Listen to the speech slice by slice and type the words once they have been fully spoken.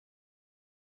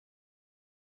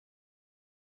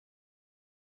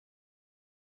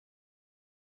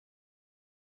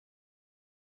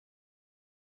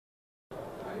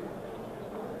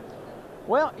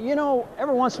Well, you know,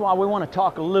 every once in a while we want to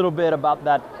talk a little bit about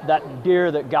that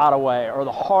deer that got away, or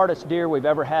the hardest deer we've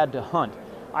ever had to hunt.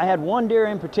 I had one deer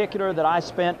in particular that I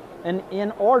spent an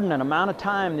inordinate amount of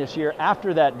time this year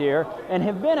after that deer, and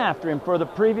have been after him for the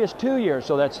previous 2 years.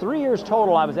 So that's 3 years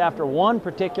total. I was after one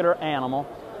particular animal,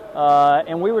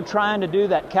 and we were trying to do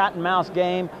that cat and mouse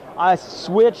game. I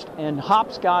switched and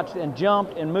hopscotched and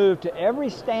jumped and moved to every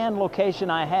stand location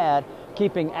I had,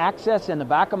 keeping access in the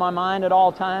back of my mind at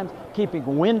all times,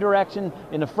 keeping wind direction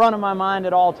in the front of my mind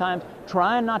at all times,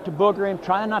 trying not to booger him,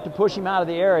 trying not to push him out of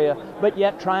the area, but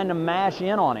yet trying to mash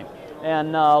in on him.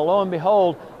 And lo and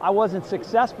behold, I wasn't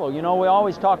successful. You know, we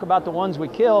always talk about the ones we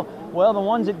kill. Well, the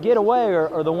ones that get away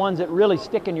are the ones that really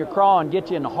stick in your craw and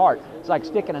get you in the heart. It's like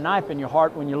sticking a knife in your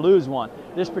heart when you lose one.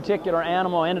 This particular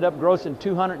animal ended up grossing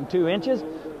 202 inches.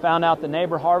 Found out the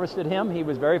neighbor harvested him. He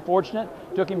was very fortunate.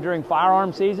 Took him during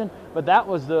firearm season, but that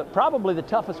was probably the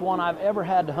toughest one I've ever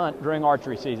had to hunt during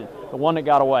archery season, the one that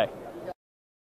got away.